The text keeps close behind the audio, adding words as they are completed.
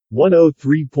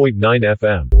103.9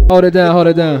 FM. Hold it down, hold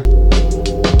it down.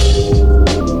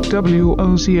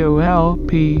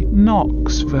 WOZO-LP,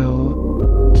 Knoxville.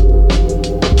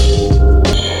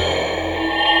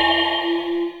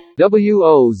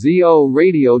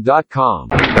 WOZORadio.com.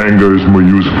 Anger is more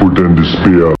useful than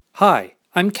despair. Hi,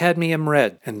 I'm Cadmium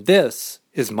Red, and this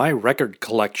is my record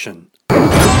collection.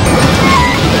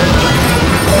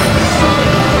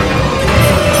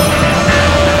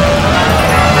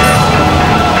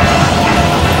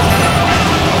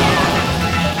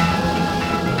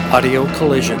 Audio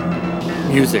Collision.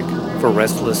 Music for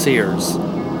restless ears.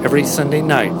 Every Sunday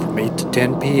night from 8 to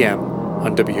 10 p.m.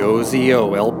 on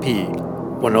WOZO-LP,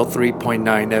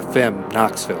 103.9 FM,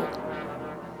 Knoxville.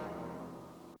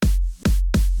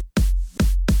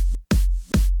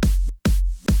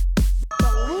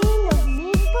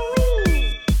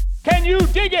 Can you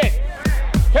dig it?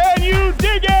 Can you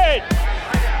dig it?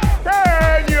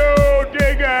 Can you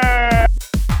dig it?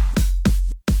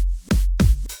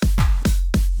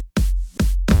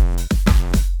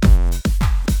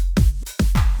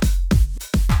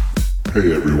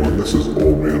 Hey everyone, this is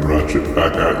Old Man Ratchet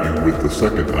back at you with the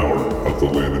second hour of the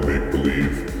Land of Make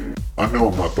Believe. I know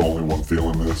I'm not the only one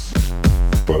feeling this,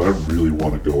 but I really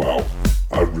want to go out.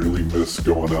 I really miss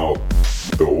going out,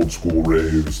 the old school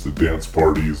raves, the dance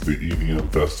parties, the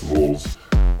EDM festivals.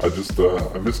 I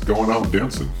miss going out and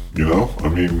dancing, you know? I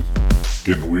mean,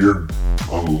 getting weird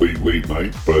on a late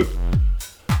night, but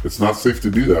it's not safe to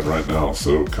do that right now,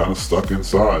 so kind of stuck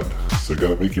inside. So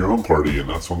gotta make your own party, and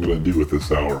that's what I'm gonna do with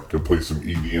this hour. Gonna play some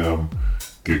EDM,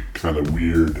 get kind of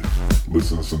weird,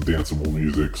 listen to some danceable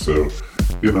music. So,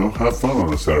 you know, have fun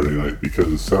on a Saturday night,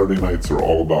 because Saturday nights are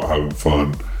all about having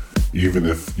fun, even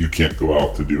if you can't go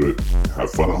out to do it.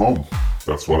 Have fun at home.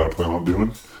 That's what I plan on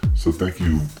doing. So thank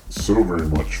you so very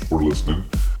much for listening.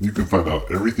 You can find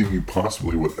out everything you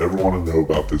possibly would ever want to know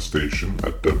about this station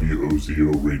at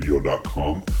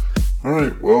WOZORadio.com.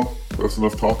 Alright, well, that's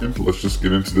enough talking. Let's just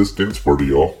get into this dance party,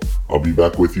 y'all. I'll be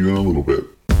back with you in a little bit.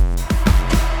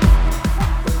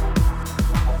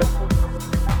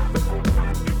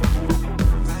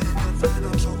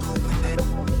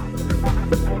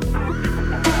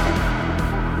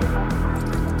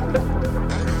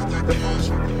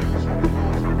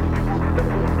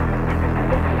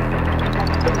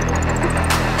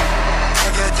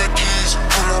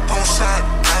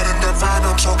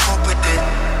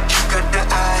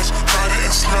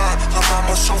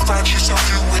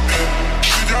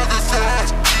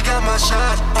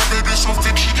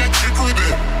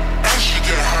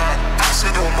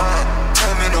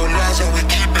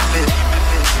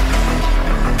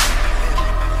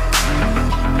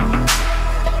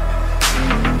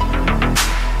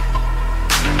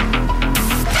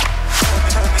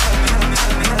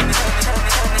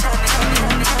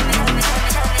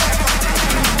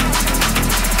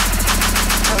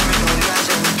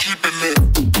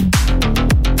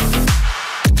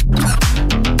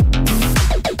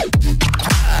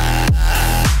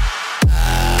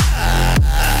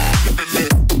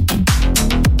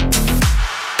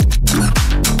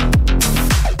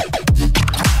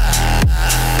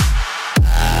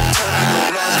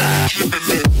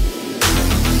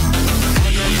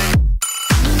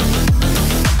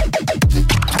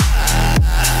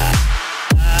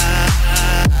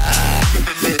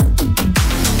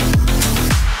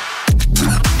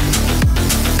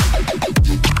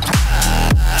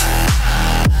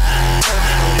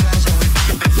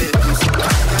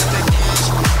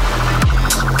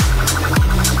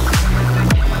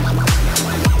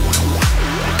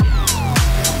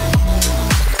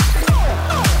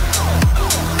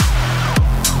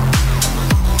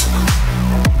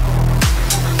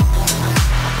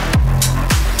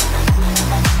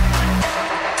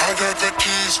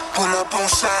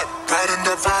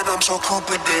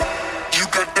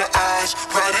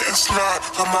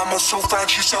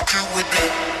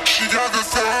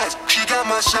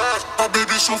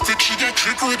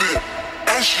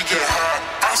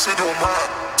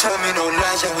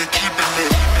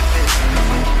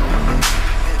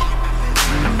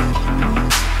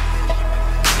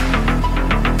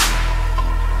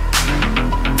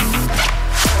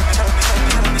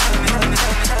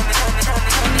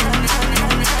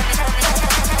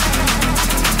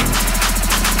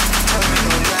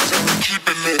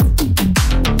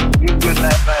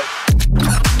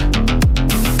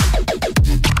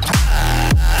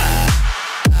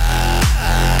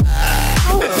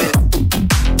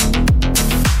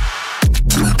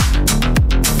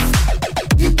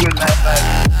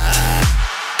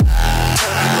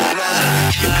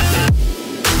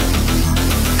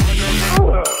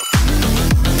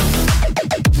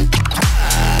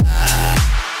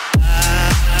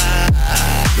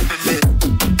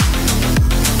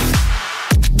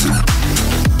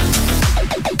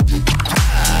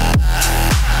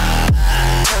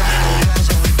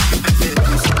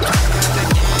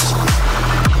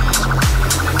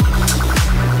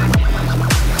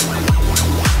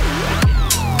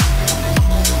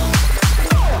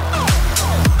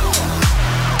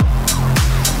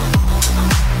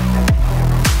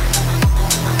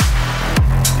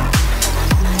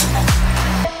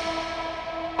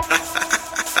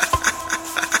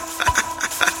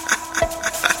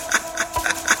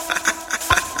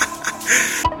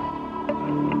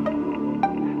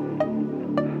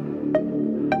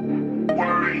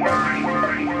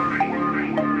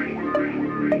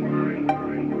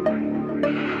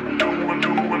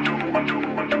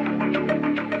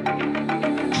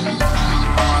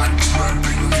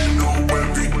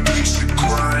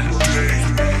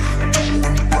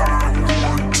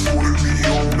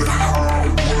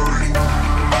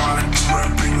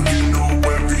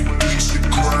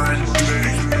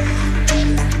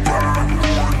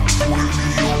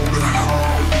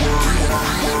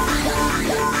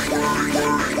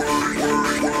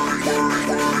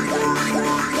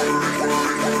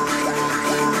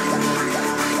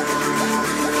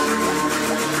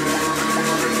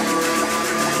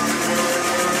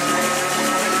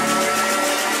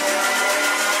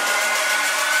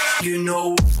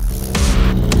 know.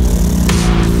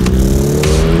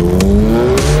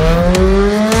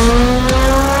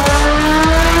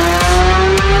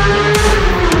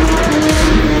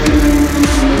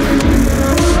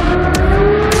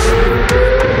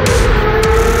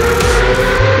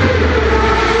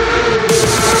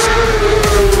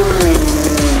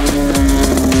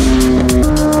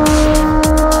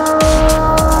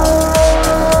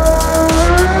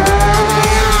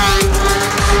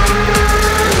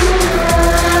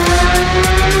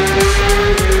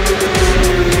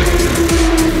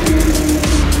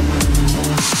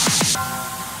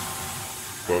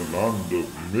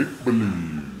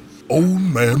 Make-believe. Old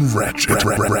Man Ratchet.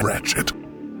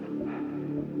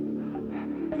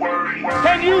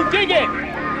 Can you dig it?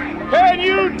 Can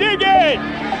you dig it?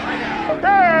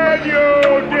 Can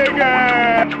you dig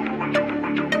it?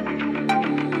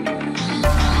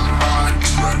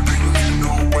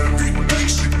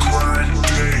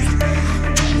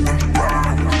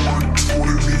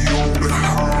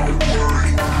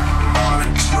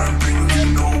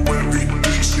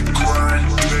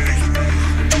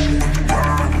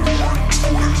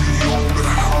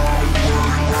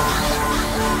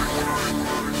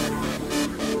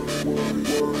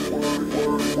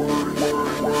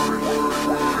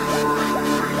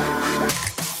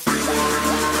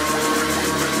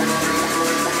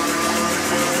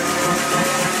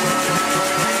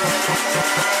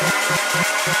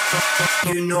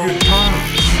 You know.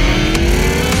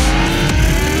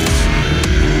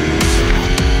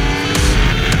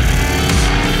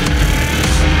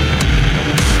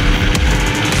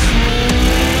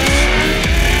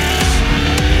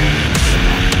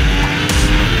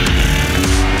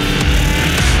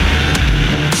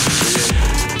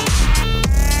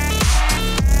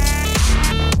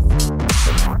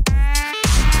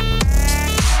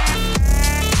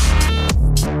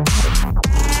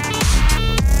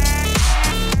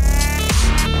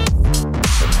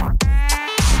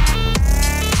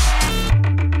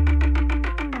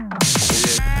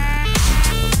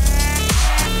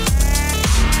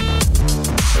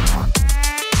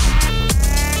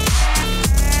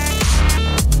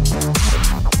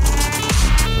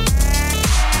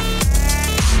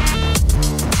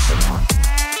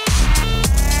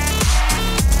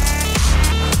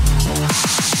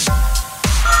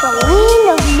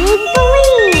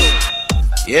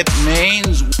 It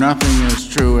means nothing is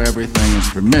true, everything is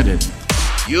permitted.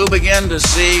 You begin to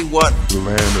see what The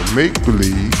land of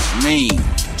make-believe. means.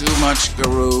 Too much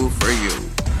Guru for you.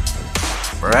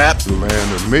 Perhaps The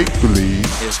land of make-believe.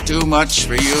 is too much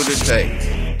for you to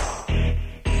take.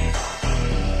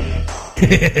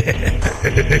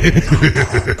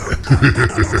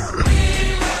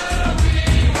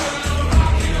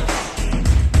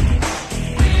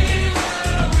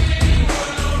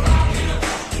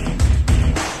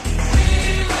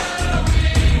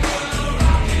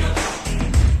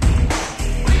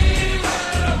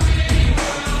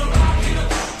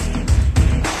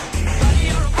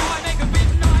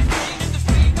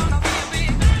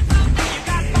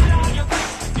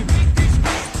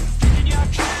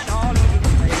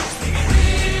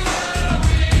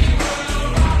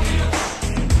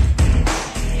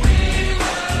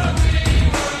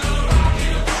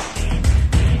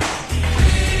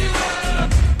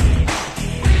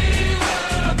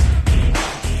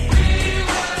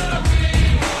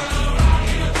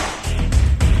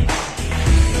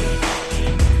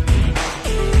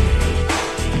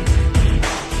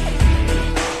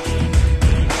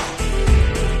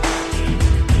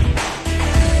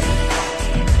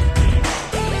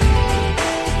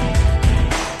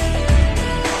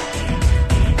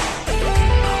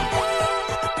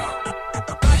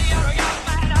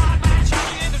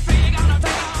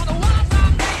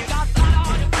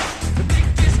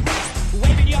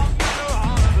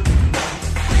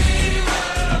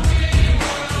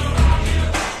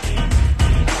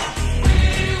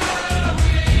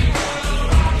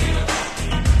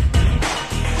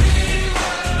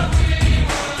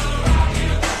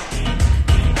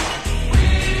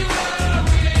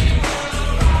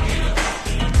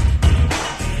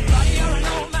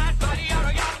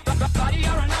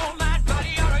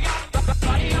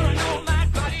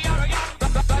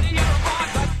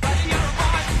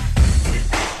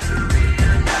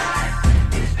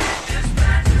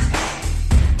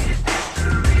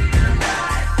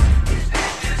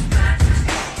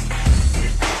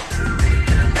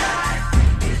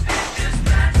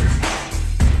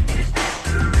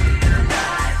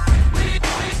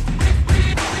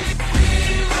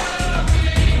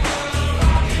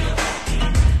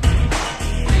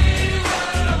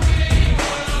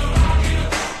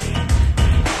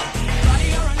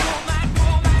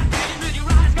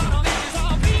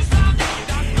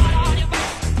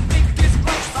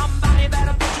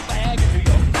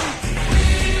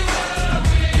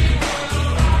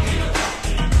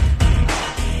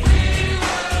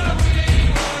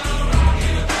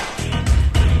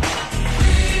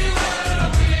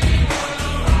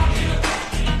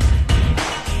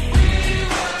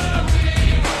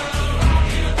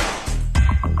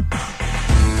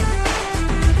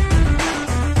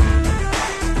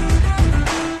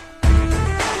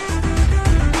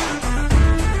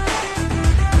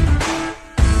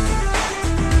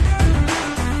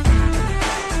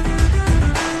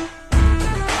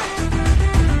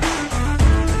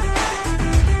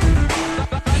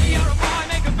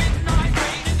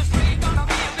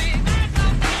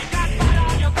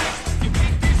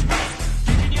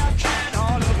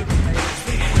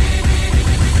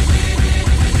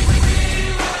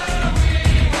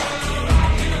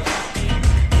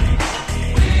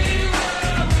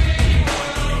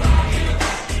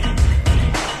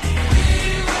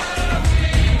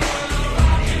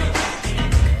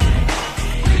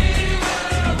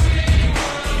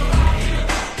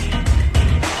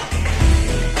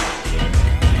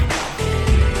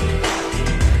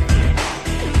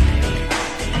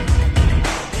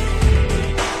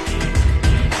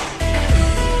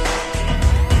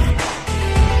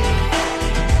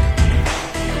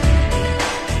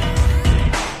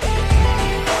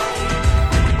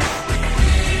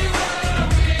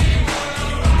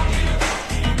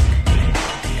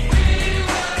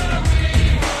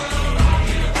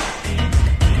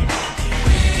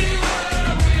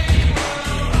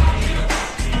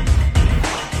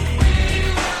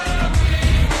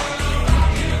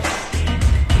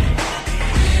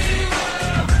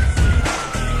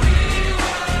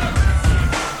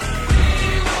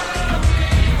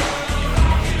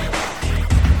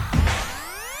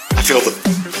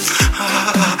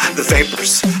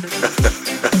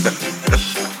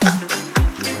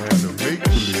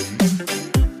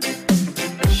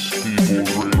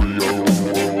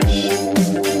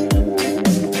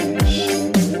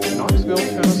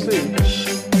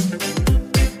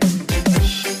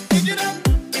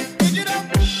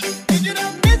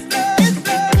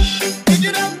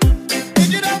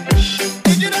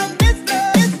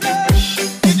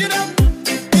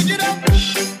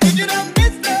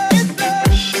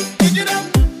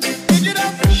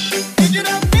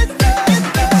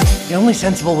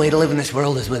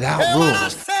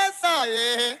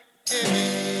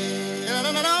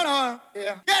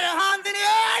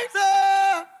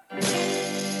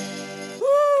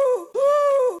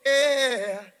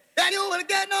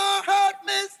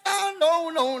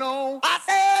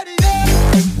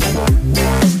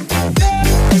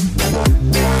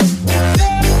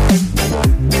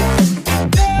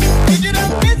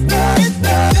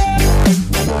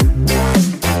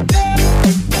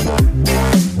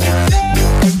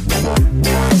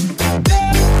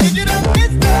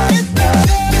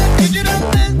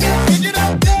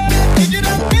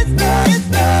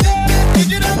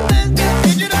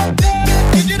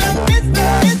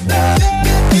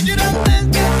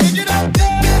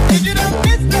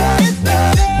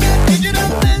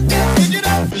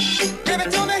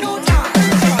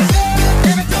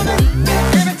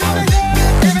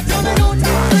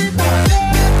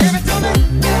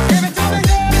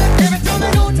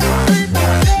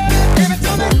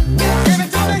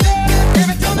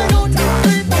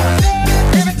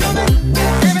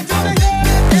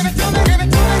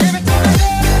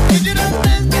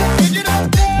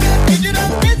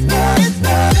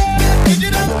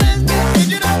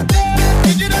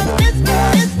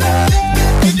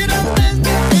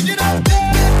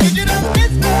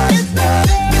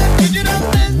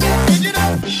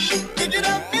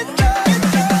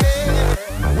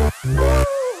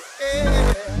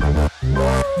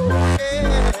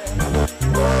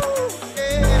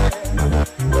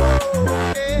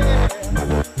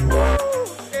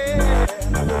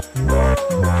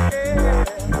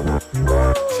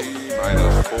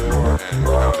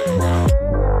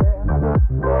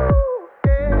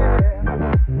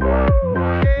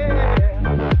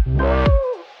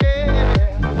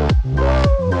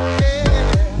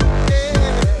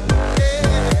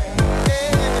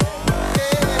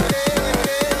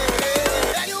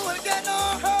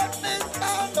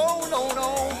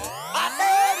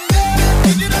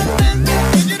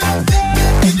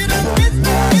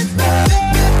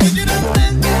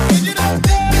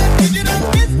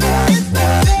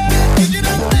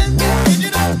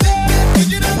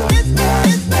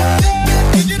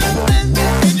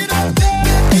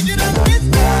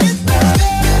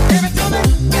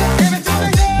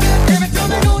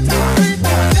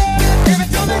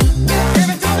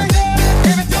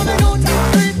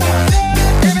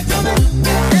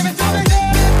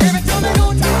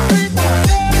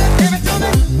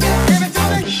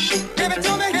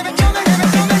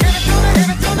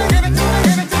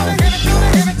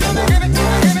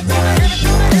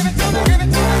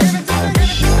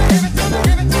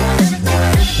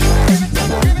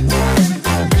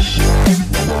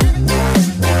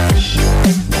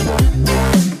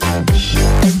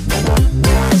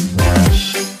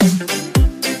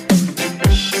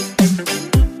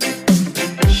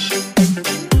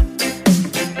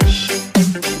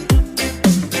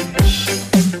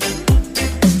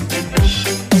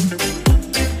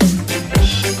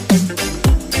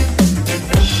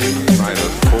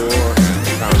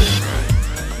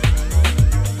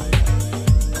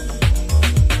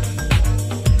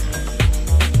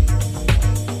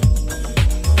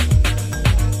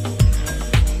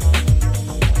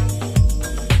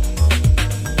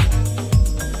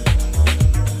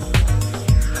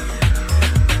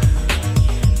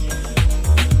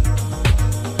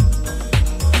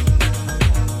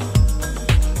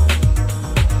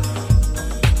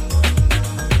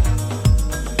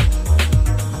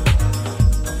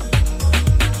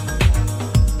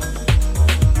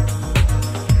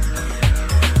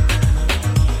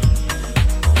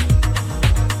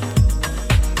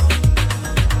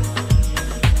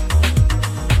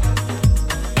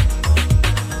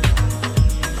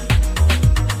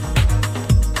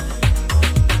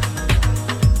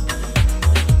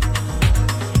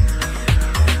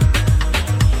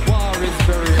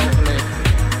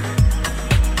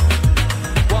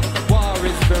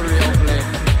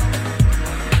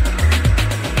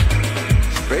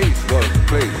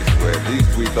 place where at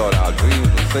least we thought our dreams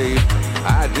were safe.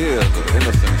 Ideas of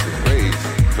innocence and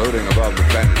grace floating above the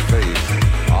planet's face.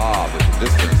 Ah, but the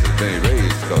distance has been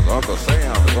erased, cause Uncle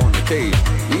Sam is on the case.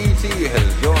 E.T. has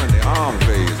joined the arms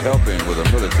race, helping with a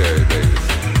military base.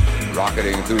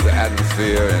 Rocketing through the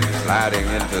atmosphere and sliding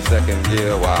into second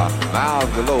gear, while miles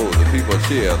below the people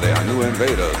cheer. They are new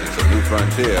invaders, it's a new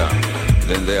frontier.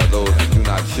 Then there are those who do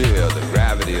not share the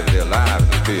gravity of their lives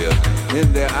appears.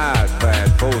 In their eyes flash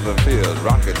foes and fears,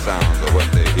 rocket sounds are what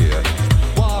they hear.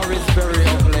 War is very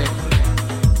ugly.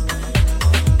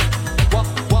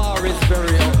 War is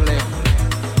very ugly.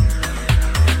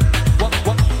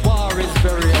 War is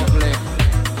very ugly.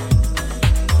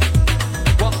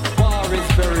 War is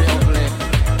very ugly.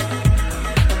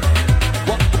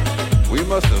 We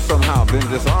must have somehow been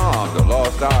disarmed or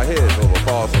lost our heads over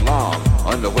false alarm,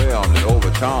 underwhelmed and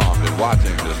overcharmed and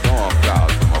watching the storm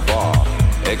clouds from afar.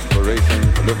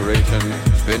 Exploration, proliferation,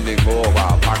 spending more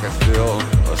while pockets fill.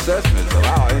 Assessments of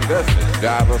our investments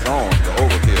drive us on to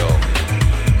overkill.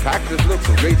 Practice looks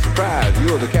a great surprise.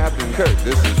 You're the Captain Kirk,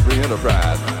 this is free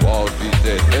enterprise. Wall Street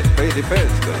says, let's pay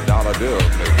defense, cause dollar bills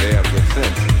make damn good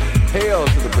sense. Hail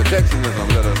to the protectionism,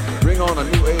 let us bring on a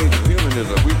new age of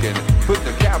humanism. We can put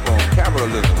the cap on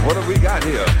capitalism. What have we got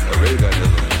here? A Reaganism.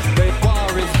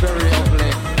 War is very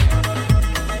ugly.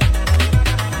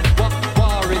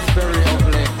 War is very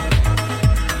ugly.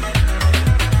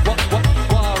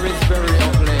 War is very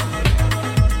ugly.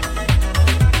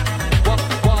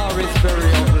 War is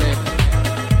very ugly.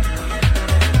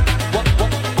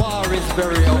 War is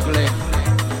very ugly.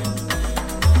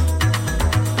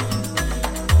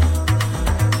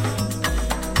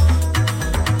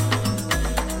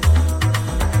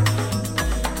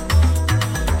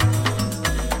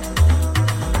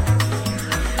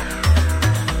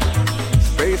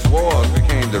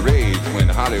 The rage when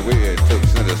Hollywood took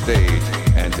center stage,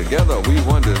 and together we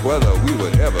wondered whether we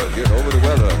would ever get over the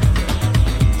weather.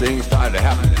 Things started to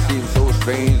happen, it seemed so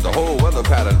strange, the whole weather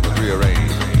pattern was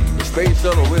rearranged. The space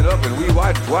shuttle went up and we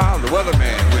watched while the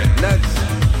weatherman went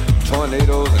nuts.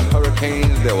 Tornadoes and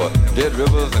hurricanes, there were dead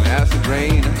rivers and acid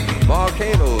rain.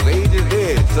 Volcanoes, ages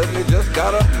dead, suddenly just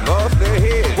got up and lost their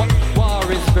heads. War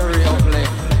is very ugly.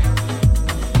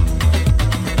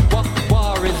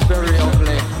 War is very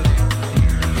ugly.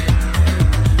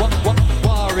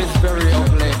 War is very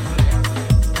ugly.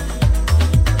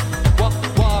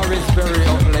 War is very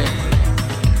ugly.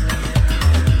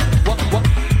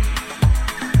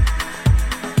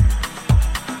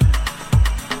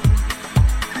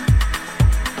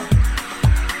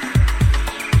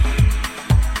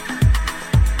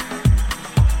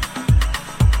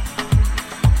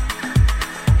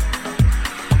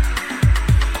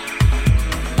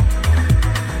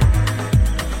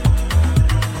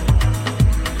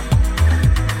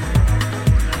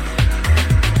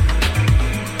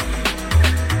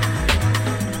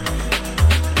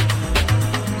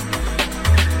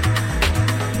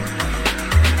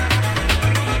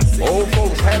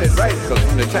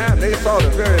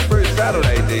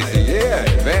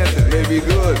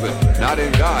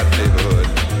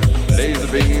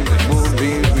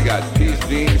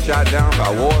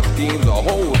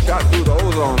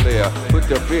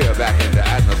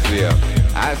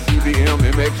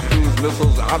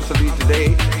 Obsolete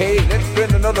today. Hey, let's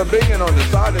spend another billion on the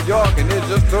side of York and then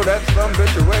just throw that some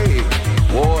bitch away.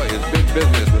 War is big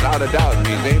business without a doubt.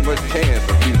 Means ain't much chance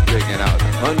of peace breaking out.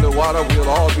 Underwater we'll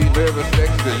all be nervous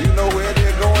next, cause you know where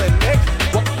they're going next.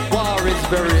 War is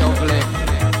very ugly.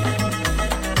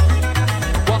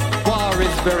 War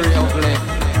is very ugly.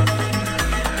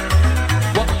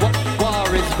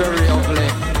 War is very ugly.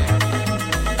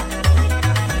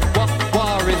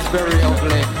 War is very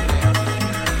ugly.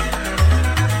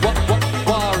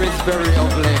 War is very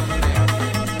ugly.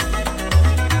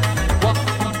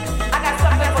 I got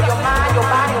something for your mind, your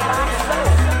body, your mind, your soul.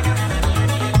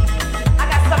 I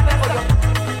got something for your.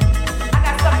 I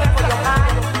got something for your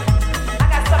mind. I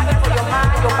got something for your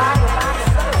mind, your body, your mind, your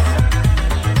soul.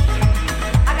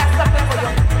 I got something for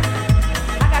your.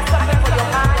 I got something for your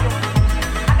mind.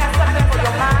 I got something for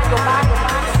your mind, your body, your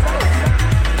mind, your soul.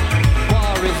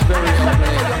 War is very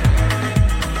ugly.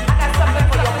 I got something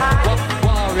for your mind.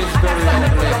 War is very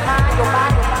ugly. Your mind, your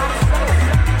body, your mind.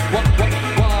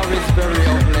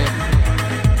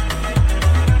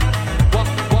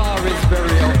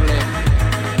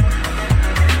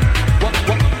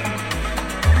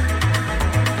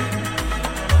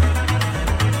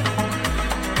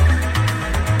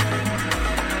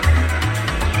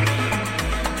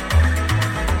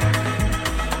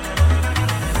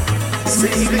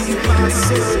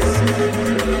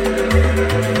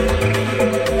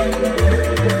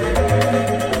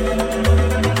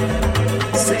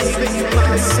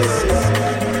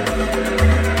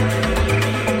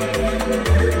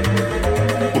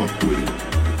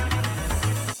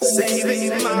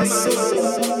 Saving my soul.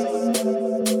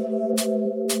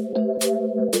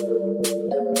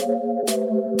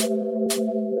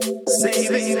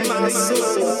 Saving my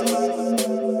soul.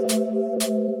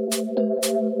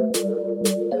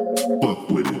 Fuck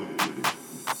with it.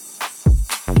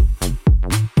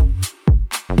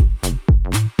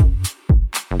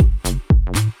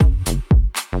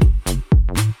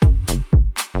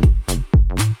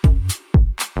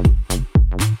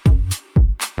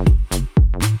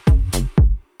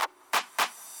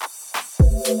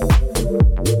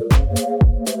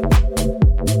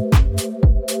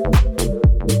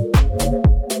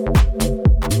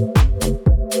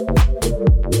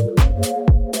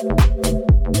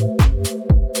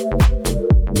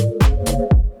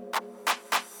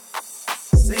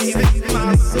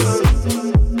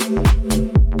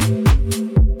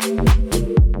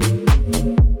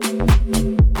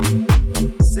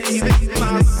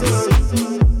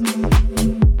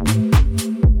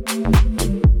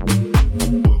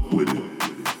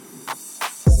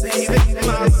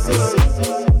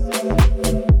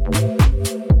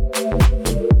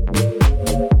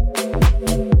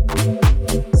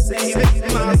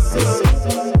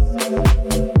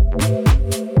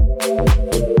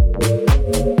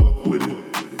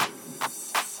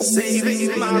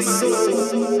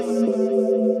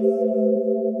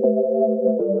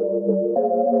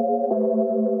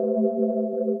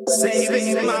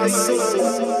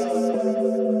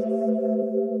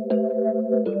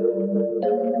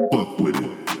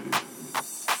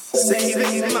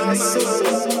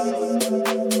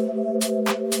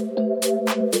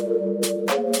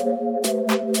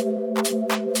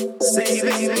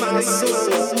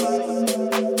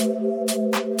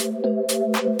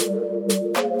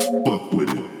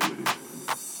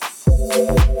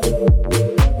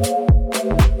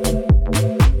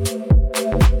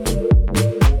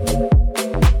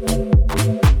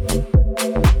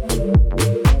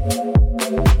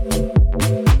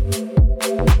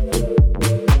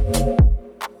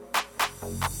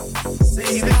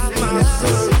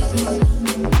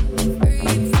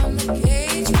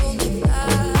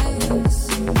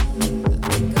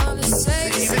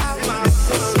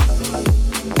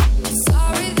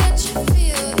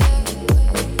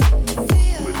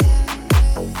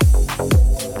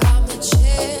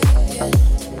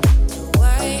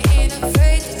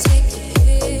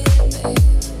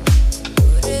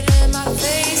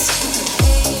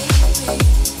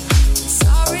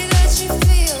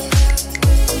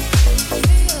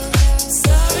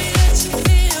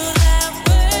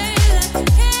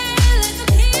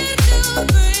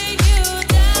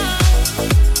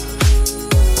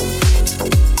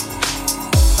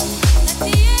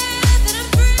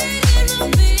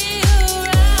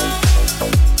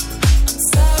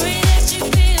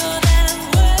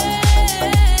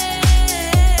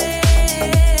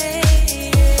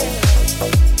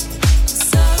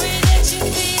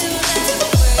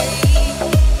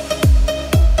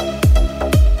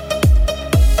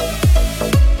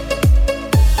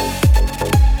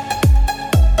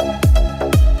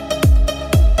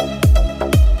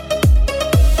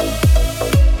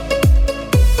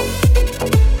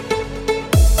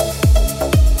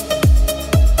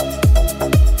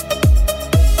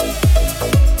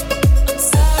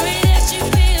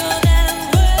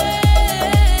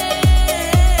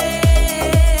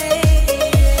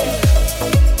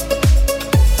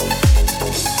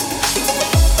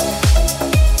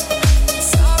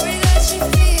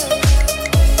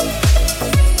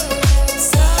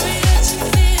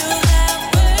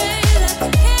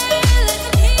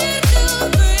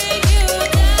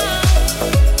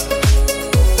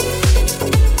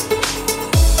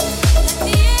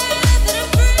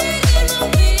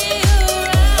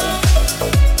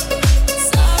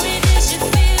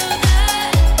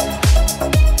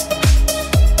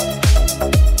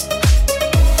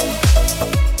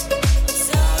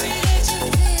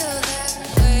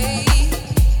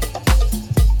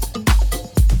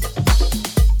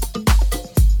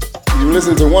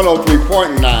 Listen to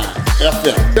 103.9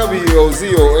 FM,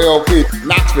 WOZO-LP,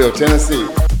 Knoxville, Tennessee.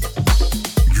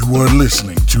 You are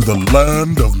listening to the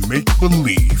Land of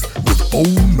Make-Believe with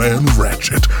Old Man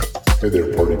Ratchet. Hey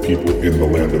there, party people in the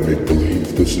Land of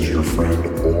Make-Believe. This is your friend,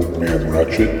 Old Man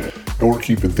Ratchet, and we're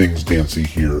keeping things dancy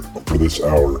here for this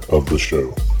hour of the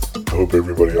show. I hope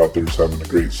everybody out there is having a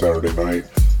great Saturday night.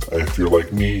 If you're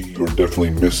like me, you're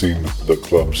definitely missing the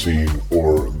club scene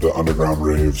or the underground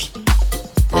raves.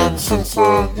 And since,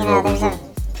 there's a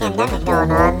pandemic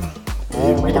going on,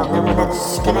 we don't know when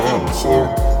that's gonna end, so...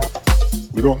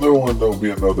 We don't know when there'll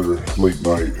be another late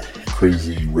night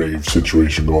crazy rave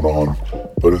situation going on.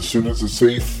 But as soon as it's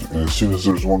safe, and as soon as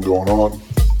there's one going on,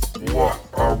 Yeah,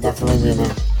 I'll definitely be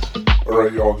there.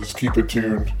 Alright, y'all, just keep it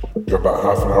tuned. Got about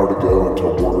half an hour to go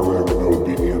until Borderland with No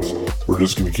Obedience. We're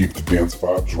just going to keep the dance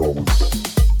vibes rolling.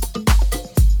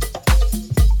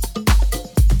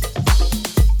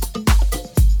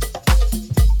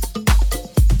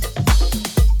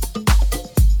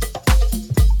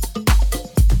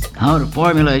 How to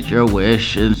formulate your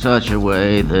wish in such a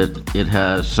way that it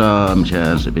has some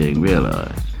chance of being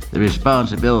realized. The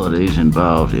responsibilities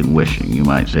involved in wishing, you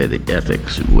might say the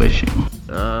ethics of wishing.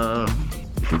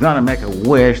 If you're gonna make a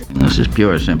wish, this is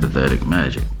pure sympathetic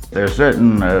magic. There are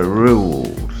certain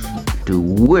rules to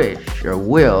wish or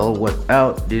will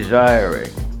without desiring.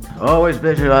 Always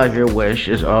visualize your wish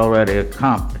is already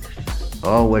accomplished.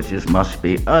 All wishes must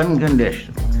be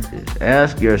unconditional.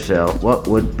 Ask yourself what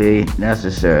would be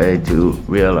necessary to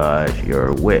realize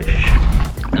your wish.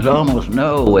 There's almost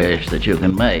no wish that you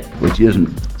can make which isn't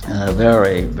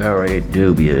very, very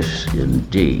dubious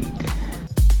indeed.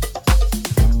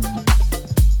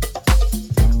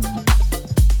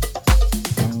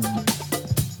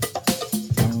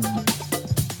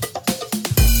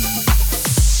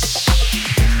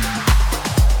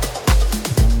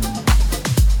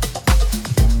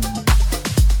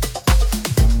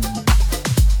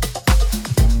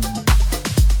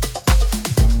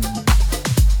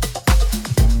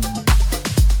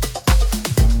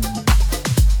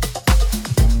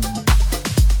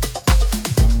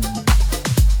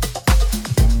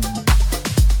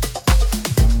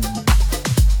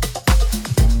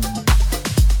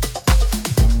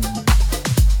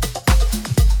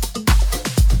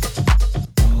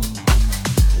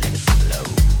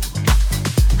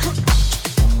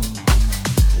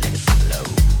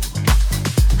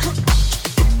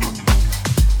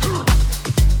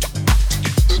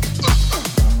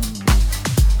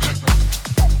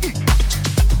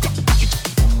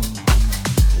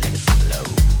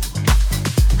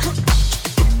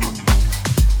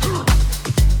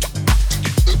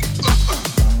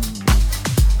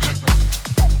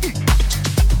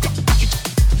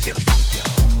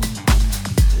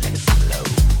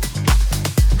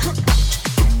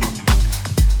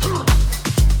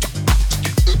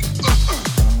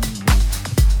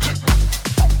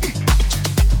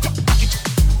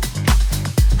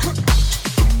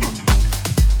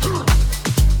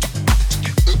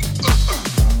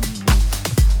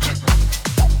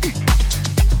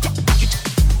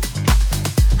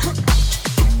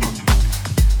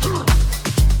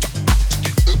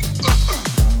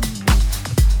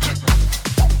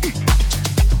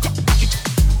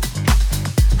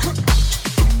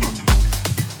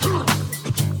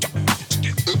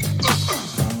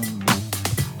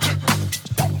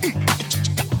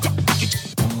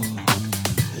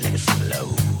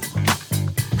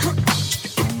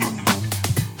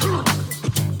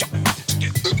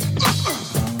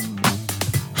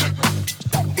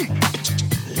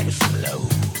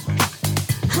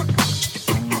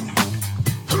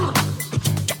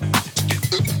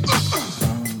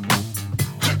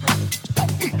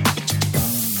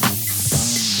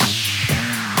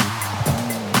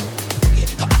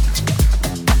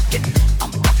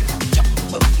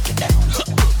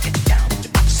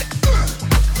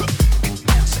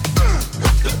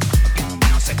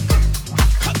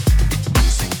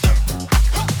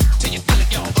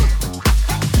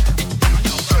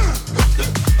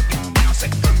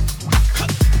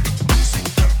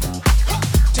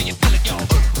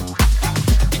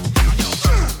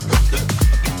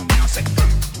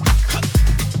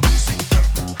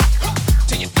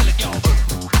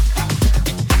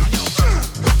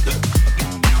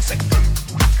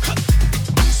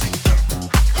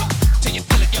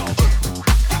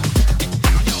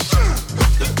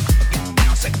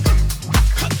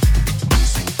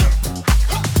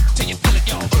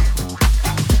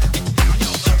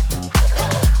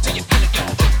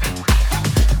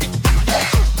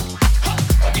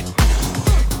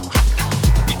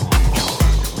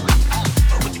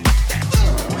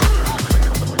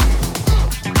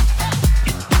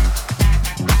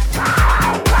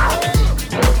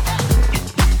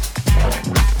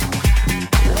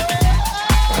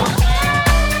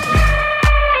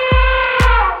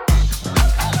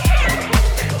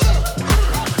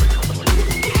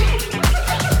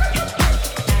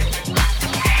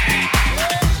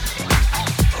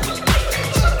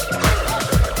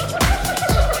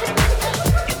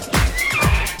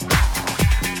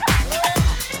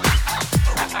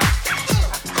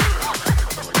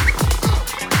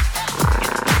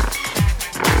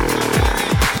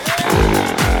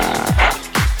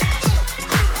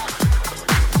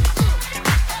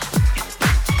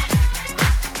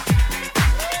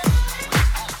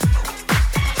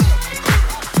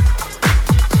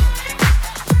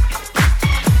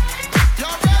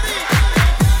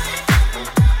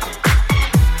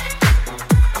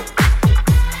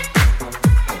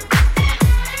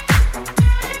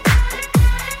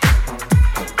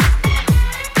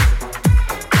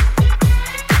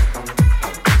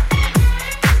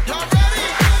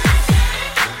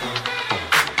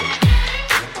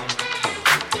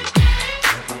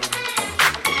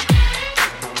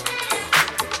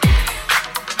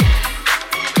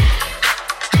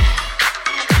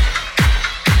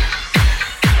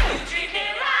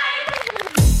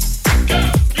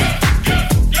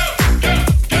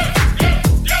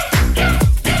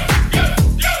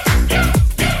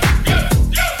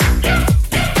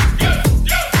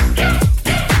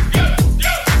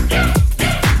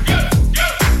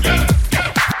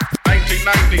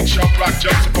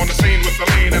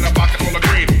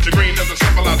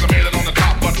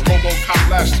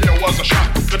 a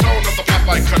shot. The tone of the pop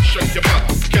I cut shook your butt.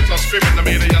 Kids are screaming to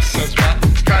me, the yes says what?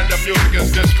 Kind of music is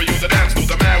this for you to dance to?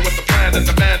 The man with the plan and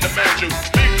the man demands you.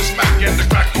 Leave the smack and the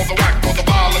crack for the whack, for the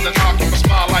ball and the knock, keep a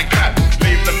smile like that.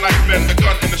 Leave the knife and the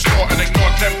gun in the store and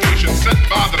ignore temptation sent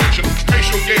by the nation.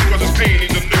 Racial game cause it's pain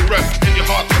needs a new rep. In your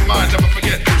heart and mind, never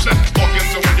forget who said walk in,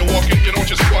 so when you walk in, you don't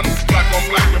just run. Black on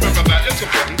black, remember that, it's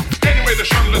important. Anyway, the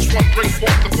shuttleless one bring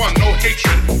forth the fun, no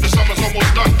hatred. The summer's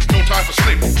almost done, no time for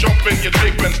sleep. Jump in your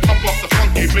Jeep and pump up the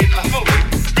funky beat. A hell leap.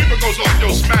 Beaver goes off, yo,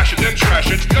 smash it, then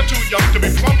trash it. You're too young to be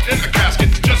plumped in a casket.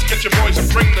 Just get your boys and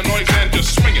bring the noise and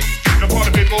just swing it. The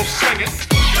party people sing it.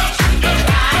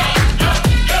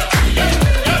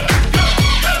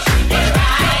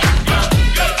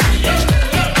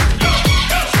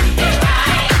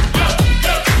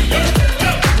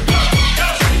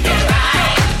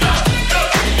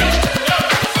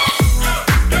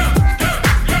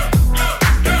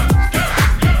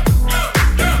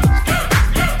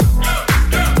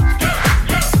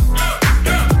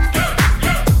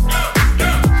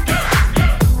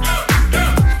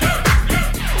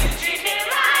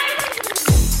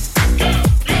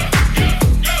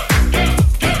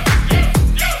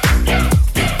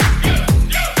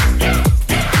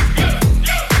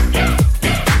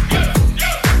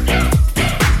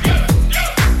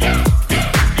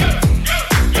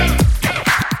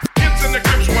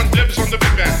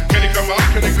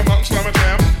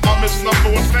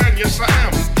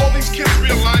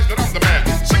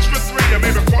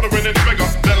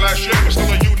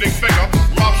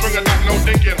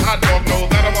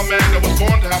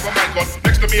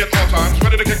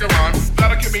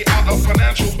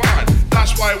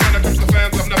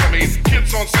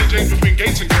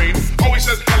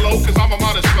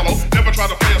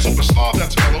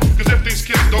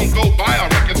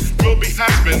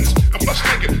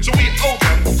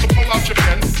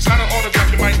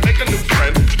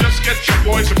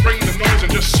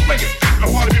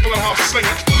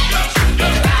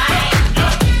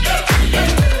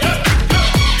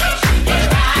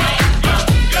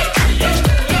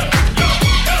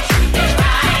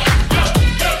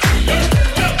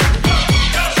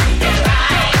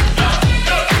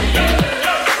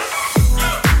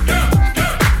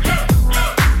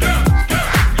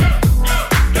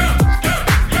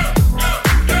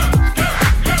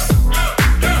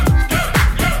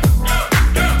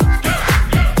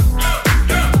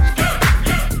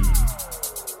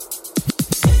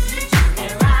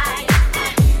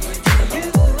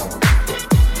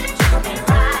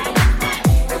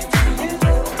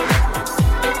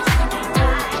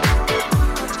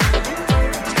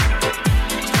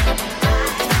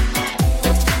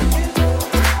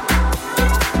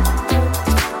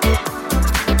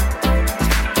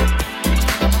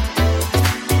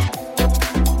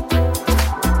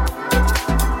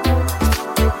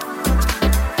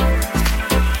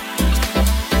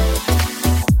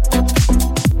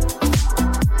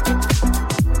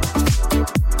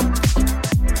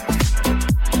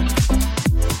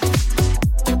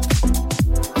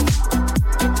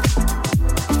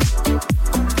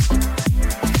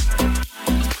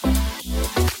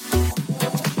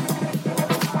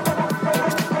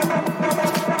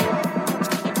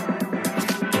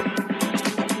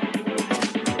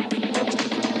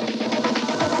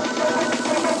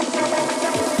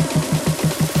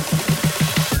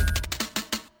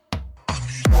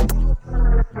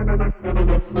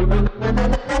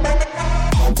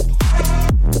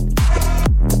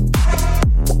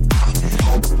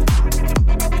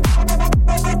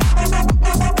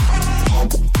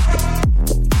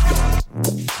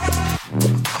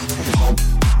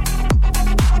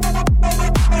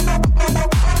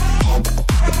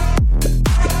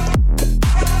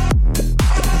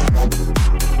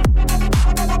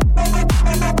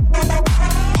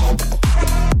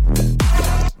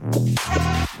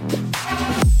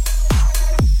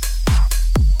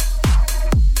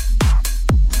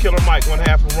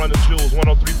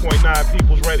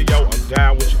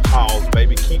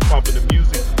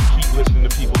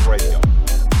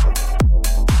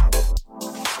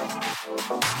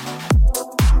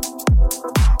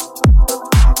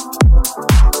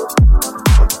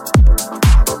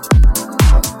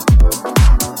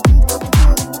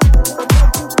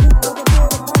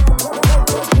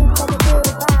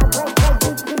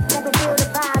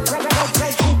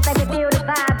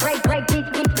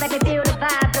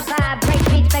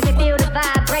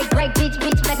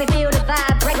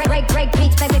 Break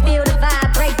beats, make me feel the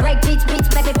vibe.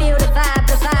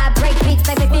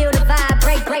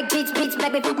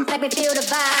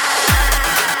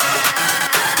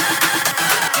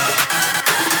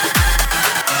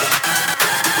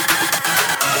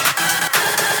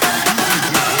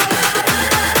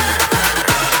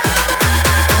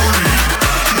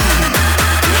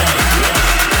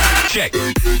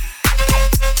 Check.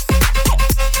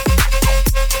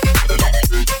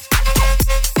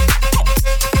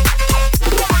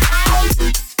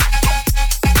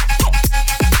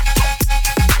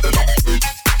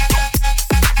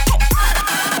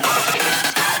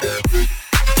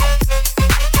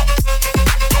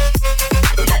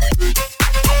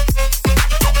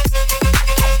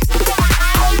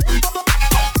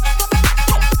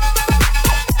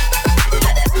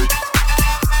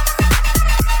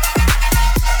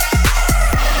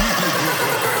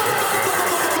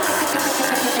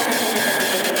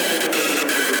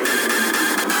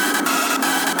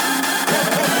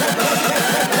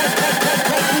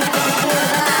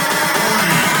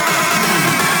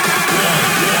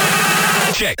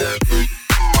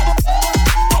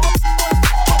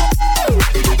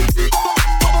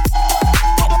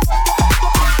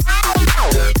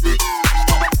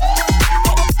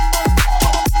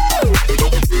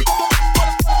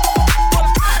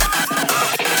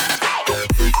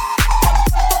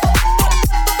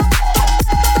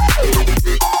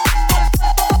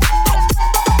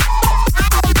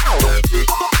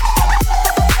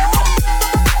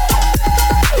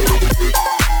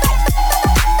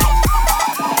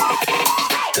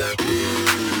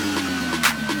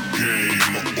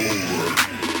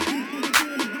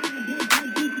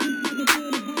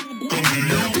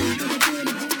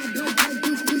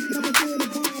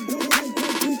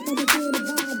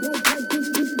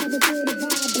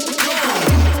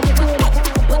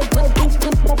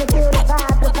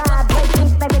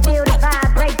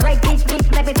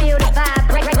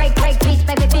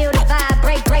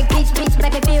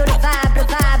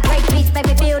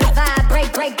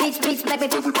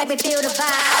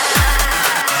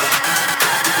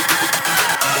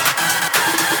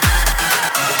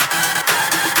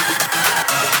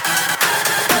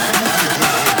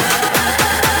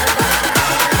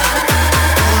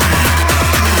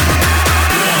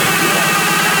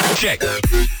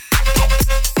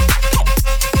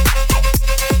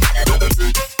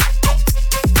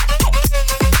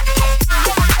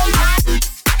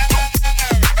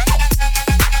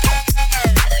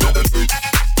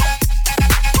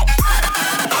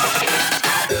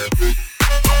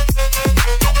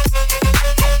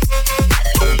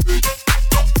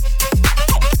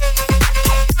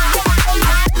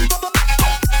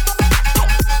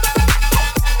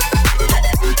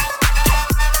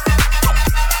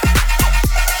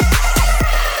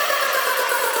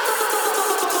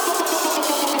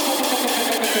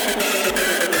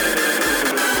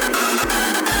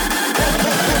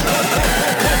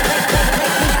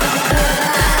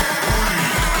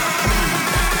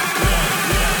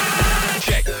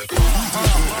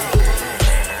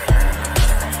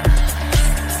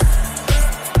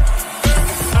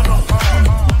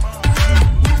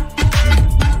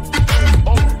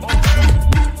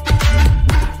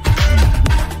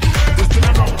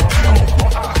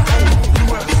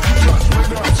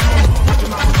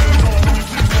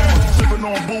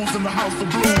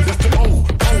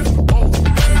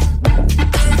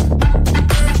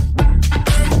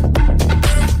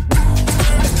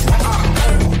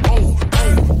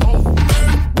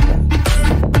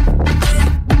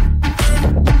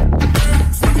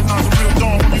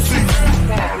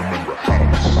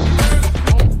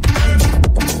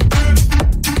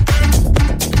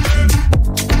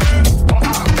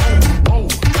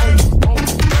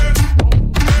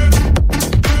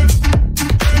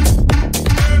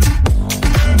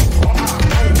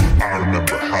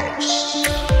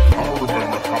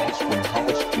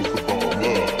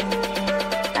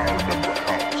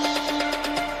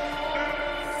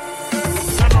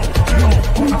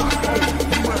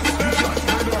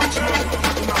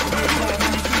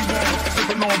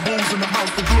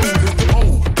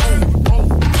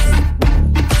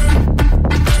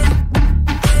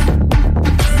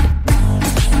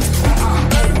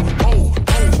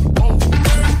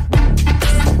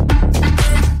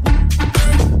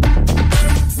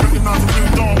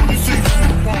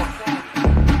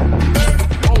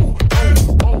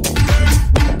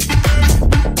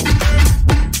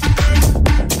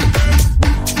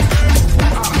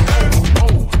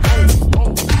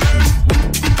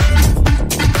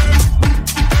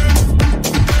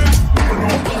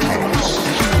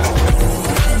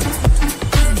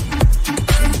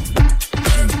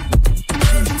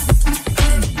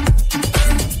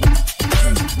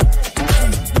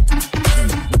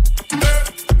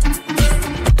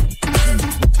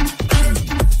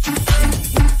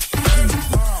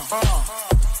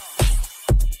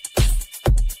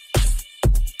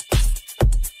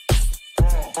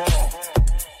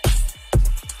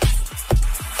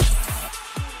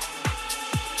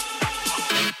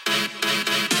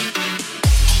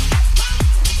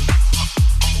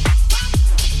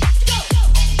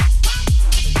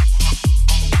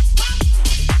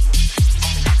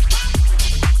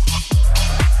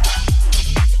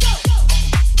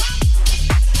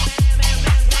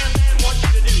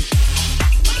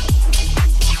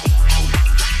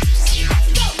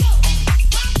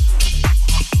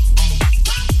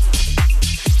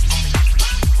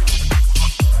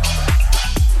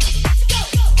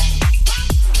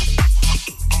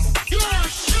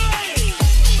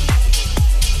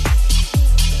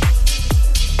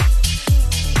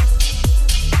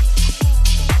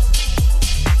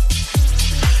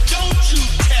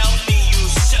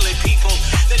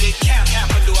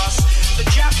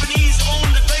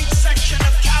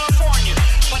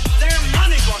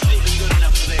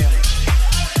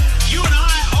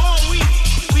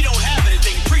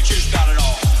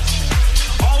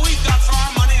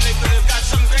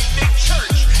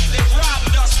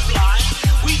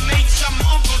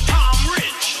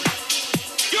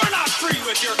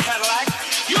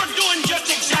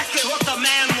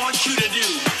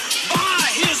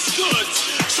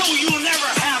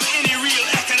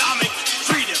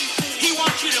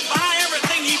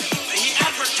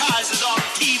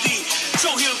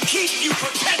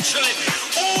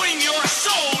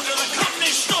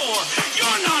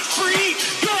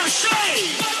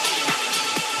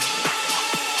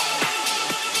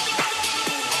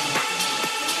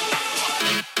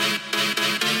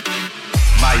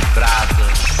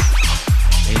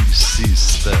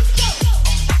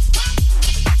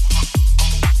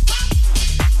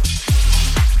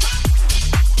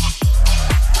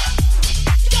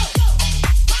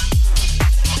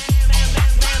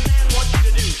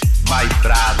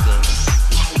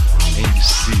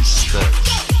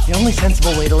 only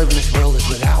sensible way to live in this world is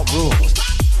without rules.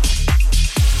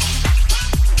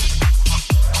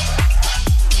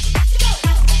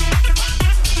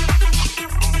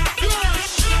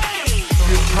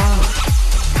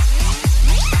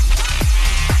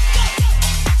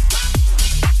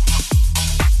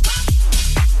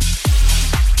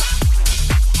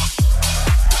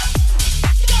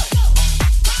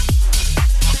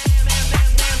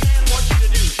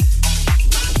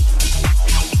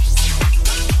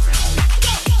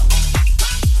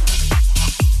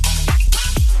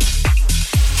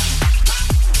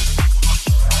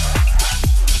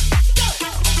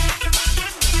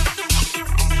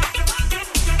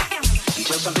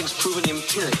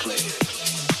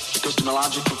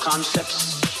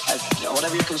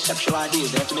 Conceptual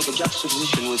ideas, they have to make a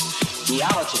juxtaposition with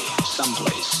reality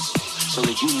someplace so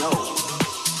that you know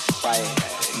by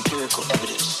empirical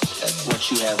evidence that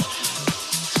what you have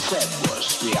said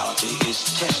was reality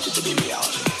is tested to be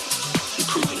reality and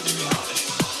proven to be reality.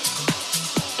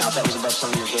 Now if that was above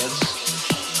some of your heads,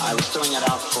 I was throwing that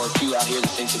out for a few out here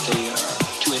that think that they are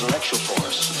too intellectual for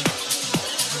us.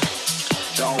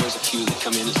 There are always a few that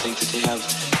come in and think that they have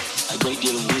a great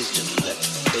deal of wisdom that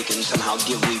they can somehow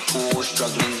give we poor,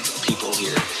 struggling people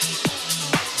here,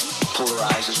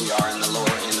 polarized as we are in the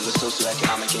lower end of the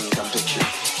socioeconomic income picture.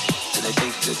 And they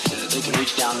think that they can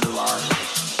reach down into our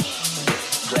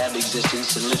drab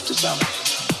existence and lift us up.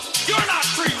 You're not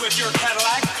free with your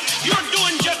Cadillac. You're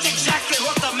doing just exactly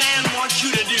what the man wants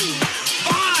you to do.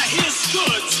 Buy his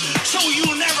goods so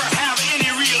you'll never have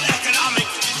any real economic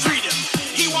freedom.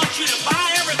 He wants you to buy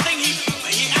everything he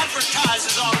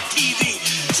advertises on TV.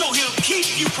 So he'll keep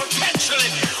you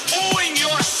perpetually owing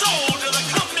your soul to the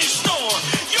company store.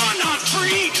 You're not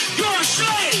free, you're a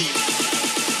slave.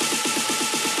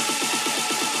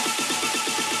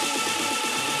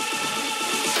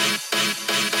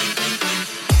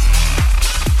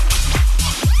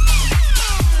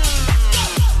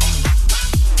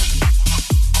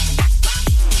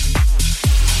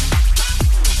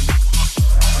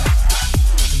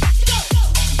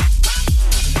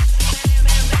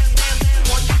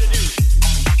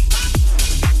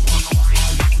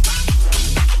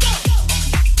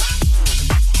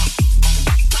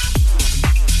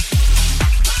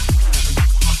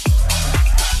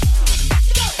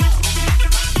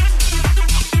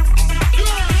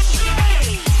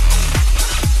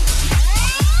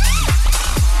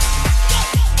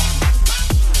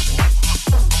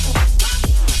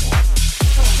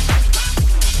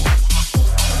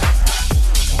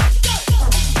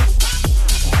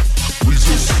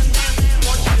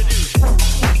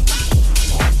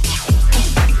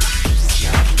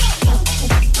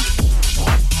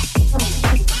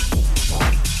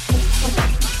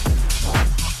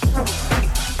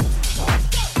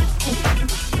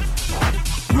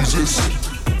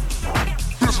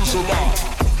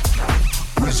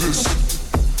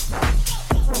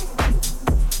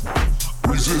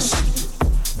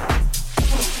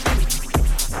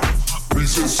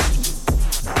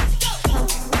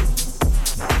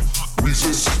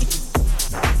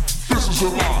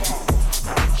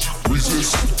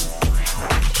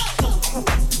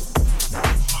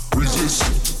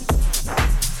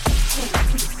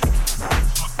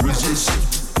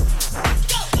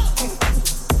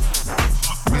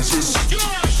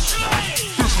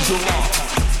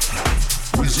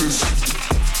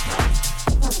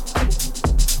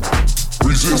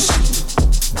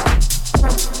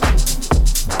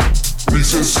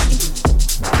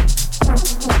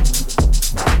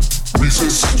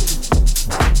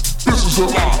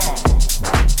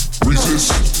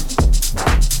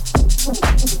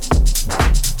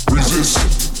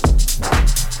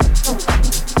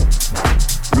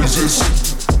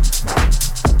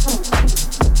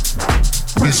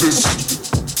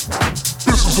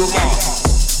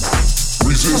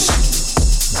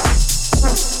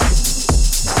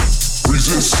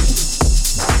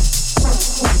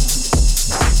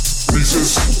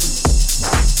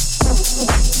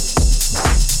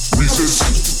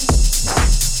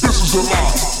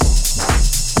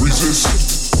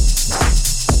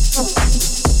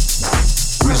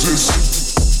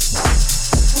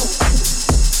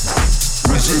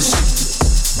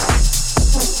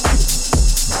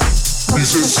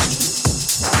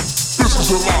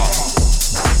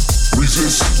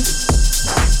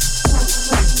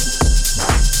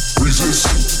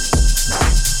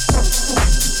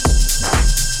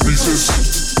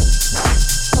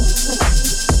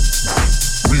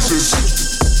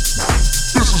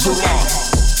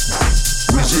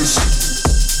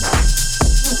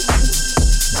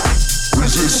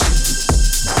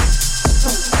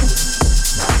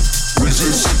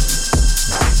 Resist.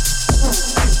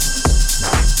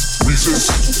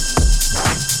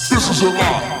 is a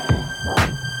lie.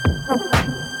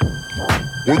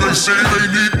 When they say they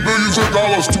need millions of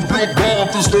dollars to build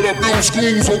bombs instead of build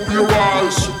schools, open your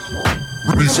eyes.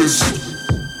 Resist.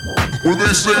 When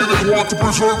they say they want to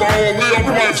preserve our way of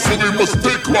life so they must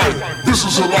take life, this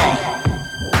is a lie.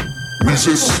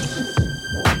 Resist.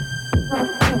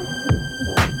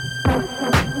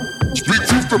 Speak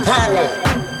truth to power.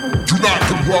 Do not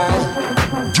comply.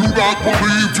 Do not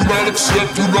believe. Do not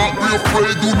accept. Do not be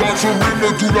afraid. Do not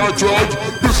surrender. Do not judge.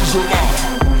 This is a lie.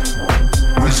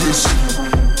 Resist.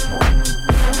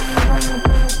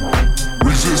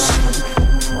 Resist.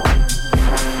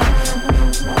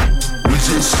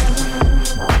 Resist.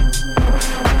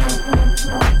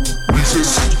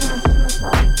 Resist.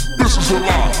 This is a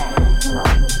lie.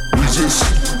 Resist.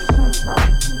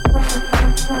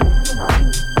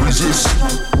 Resist.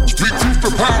 Speak truth to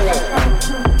power.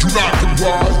 Do not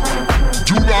comply.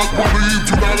 Do not believe.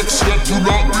 Do not accept. Do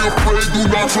not be afraid. Do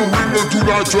not surrender. Do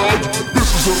not judge. This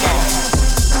is a lie.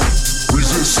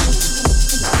 Resist.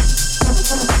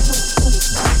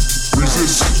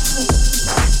 Resist.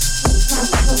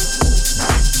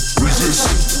 Resist.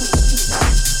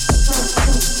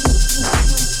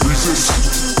 Resist.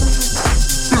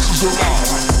 This is a lie.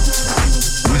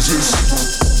 Resist.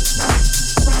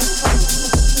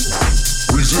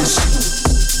 Resist.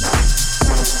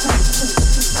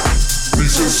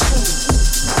 Resist.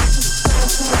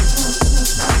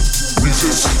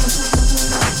 Resist.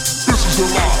 This is a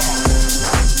lie.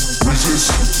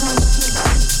 Resist.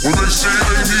 When they say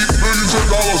they need millions of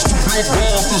dollars to build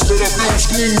bombs instead of build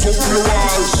schools, open your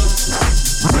eyes.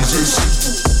 Resist.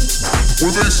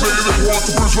 When they say they want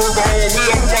to preserve our way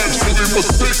of life so they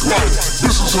must take life,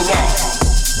 this is a lie.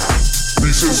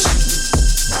 Resist.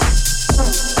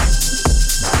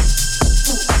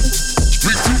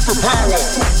 Speak truth to power.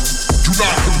 Do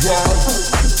not comply.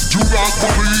 Do not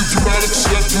believe. Do not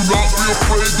accept. Do not be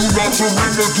afraid. Do not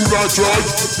surrender. Do not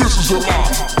judge. This is a lie.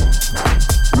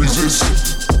 Resist.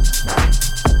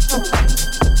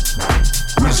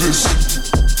 Resist.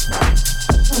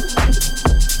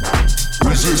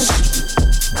 Resist.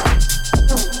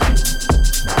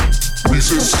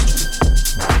 Resist.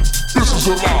 This is a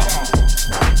lie.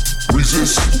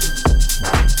 Resist.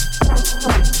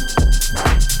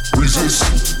 Resist.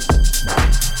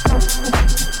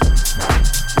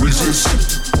 Resist.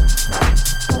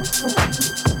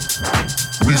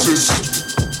 Resist.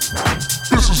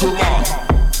 This is a lie.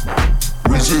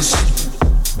 Resist.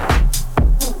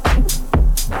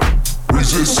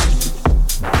 Resist.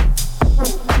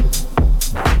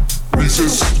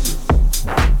 Resist.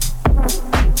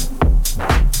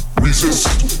 Resist.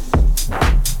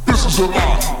 This is a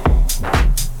lie.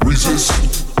 Resist.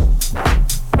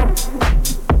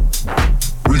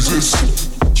 Resist.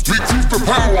 Speak truth to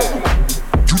power.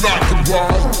 Do not comply.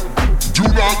 Do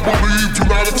not believe. Do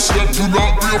not accept. Do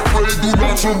not be afraid. Do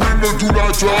not surrender. Do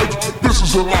not judge. This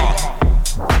is a lie.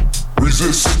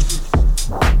 Resist.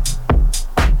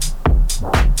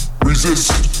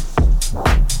 Resist.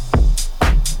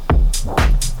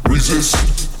 Resist.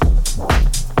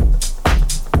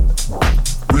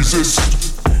 Resist.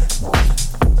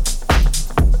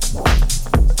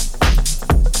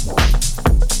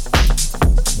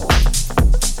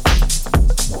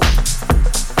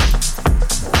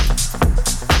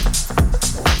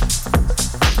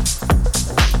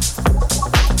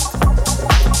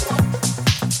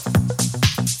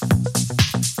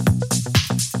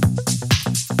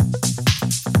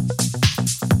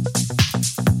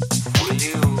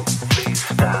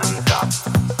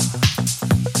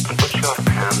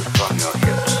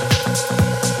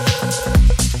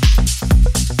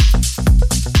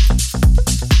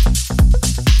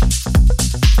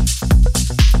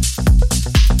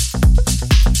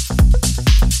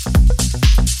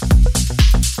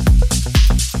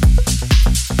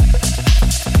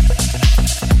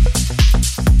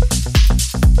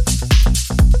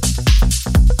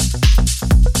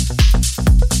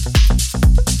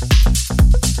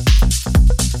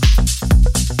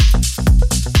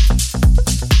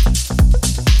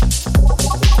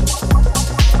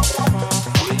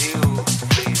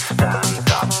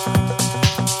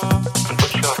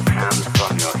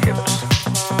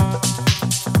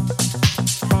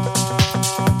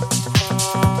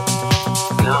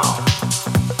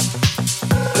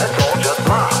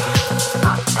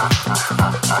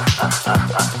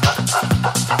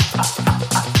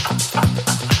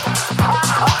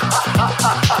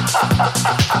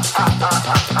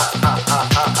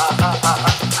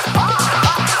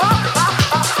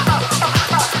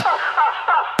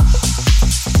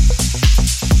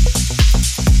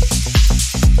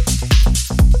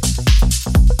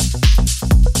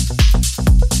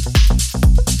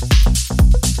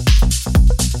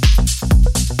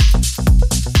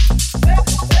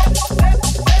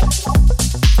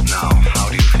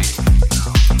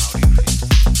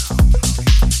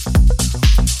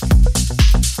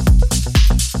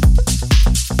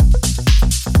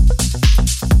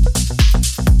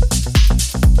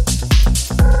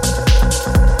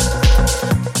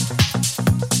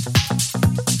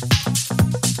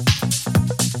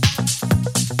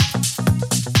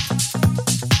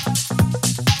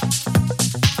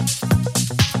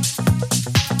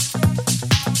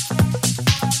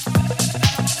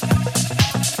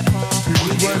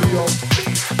 Radio.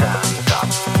 Please stand up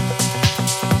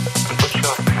and put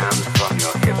your hands on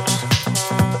your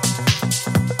hips.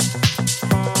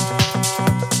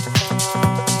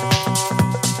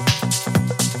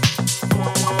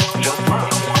 Just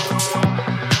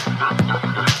look.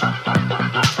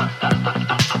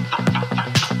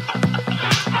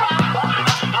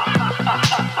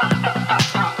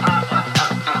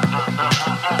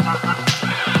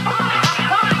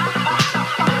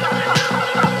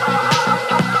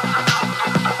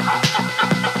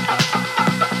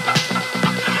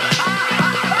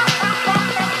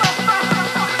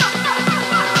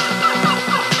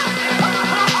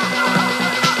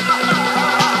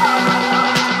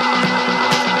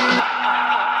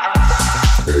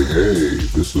 Hey,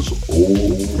 this is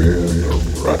Old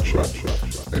Man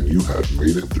Ratchet, and you have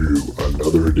made it through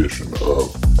another edition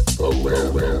of The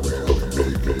Land of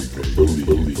Make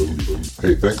Believe.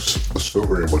 Hey, thanks so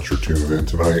very much for tuning in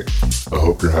tonight. I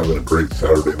hope you're having a great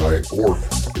Saturday night, or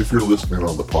if you're listening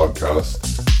on the podcast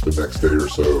the next day or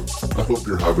so, I hope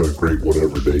you're having a great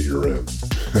whatever day you're in.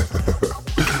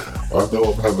 I know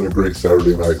I'm having a great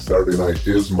Saturday night. Saturday night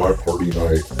is my party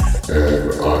night,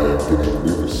 and I am getting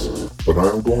loose. But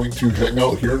I'm going to hang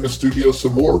out here in the studio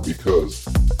some more because,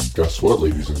 guess what,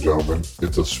 ladies and gentlemen?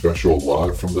 It's a special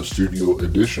live from the studio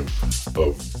edition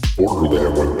of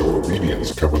Borderland with No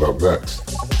Obedience coming up next.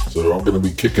 So I'm going to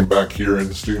be kicking back here in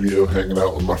the studio, hanging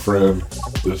out with my friend,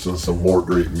 listening to some more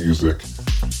great music.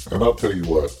 And I'll tell you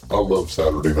what, I love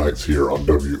Saturday nights here on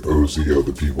WOZO,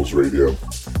 the People's Radio.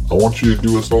 I want you to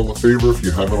do us all a favor if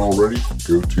you haven't already.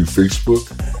 Go to Facebook,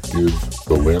 give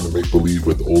the Land of Make Believe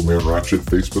with Old Man Ratchet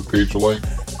Facebook page a like,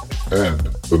 and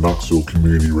the Knoxville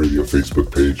Community Radio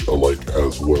Facebook page a like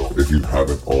as well if you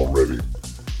haven't already.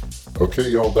 Okay,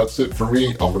 y'all, that's it for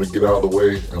me. I'm going to get out of the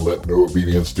way and let No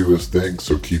Obedience do his thing,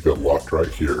 so keep it locked right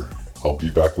here. I'll be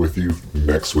back with you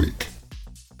next week.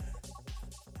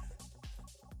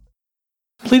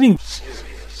 Pleading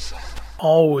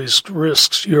always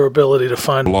risks your ability to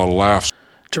find A lot of laughs.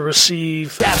 to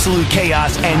receive Absolute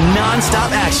chaos and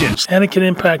non-stop action. and it can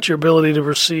impact your ability to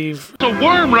receive. It's a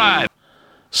worm ride.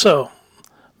 So,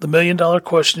 the $1 million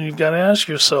question you've got to ask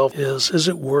yourself is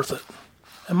it worth it?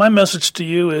 And my message to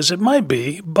you is it might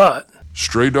be, but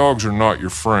Stray dogs are not your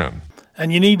friend.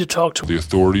 and you need to talk to The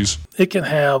authorities. it can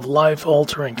have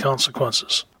life-altering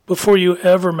consequences. Before you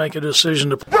ever make a decision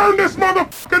to Burn this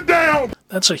motherfucker down!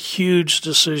 that's a huge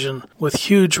decision with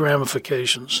huge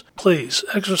ramifications. Please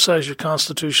exercise your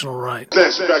constitutional right.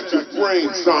 Flashback to brain,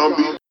 zombie.